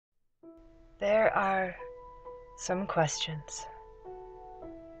There are some questions.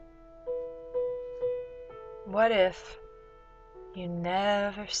 What if you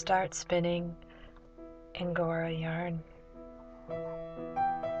never start spinning Angora yarn?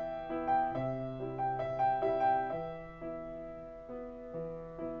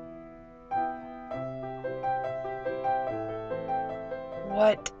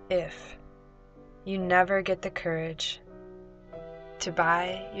 What if you never get the courage to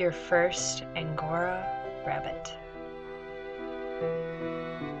buy your first Angora rabbit?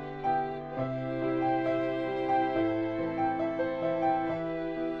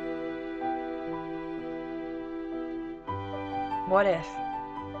 What if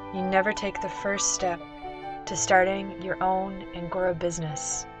you never take the first step to starting your own Angora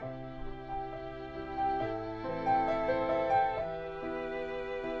business?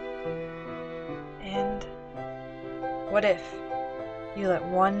 And what if you let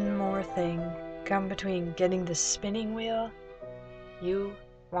one more thing come between getting the spinning wheel you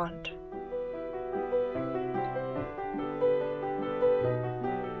want?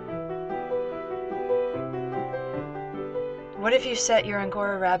 What if you set your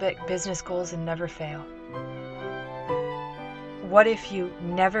Angora rabbit business goals and never fail? What if you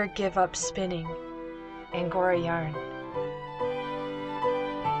never give up spinning Angora yarn?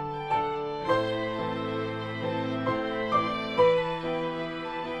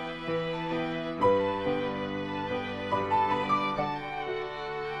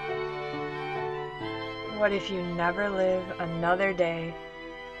 What if you never live another day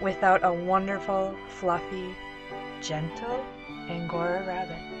without a wonderful, fluffy, gentle Angora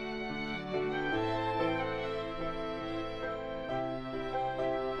rabbit?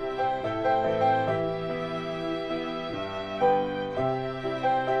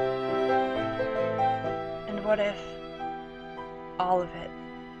 And what if all of it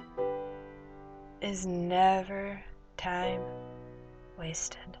is never time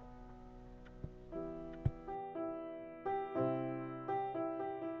wasted?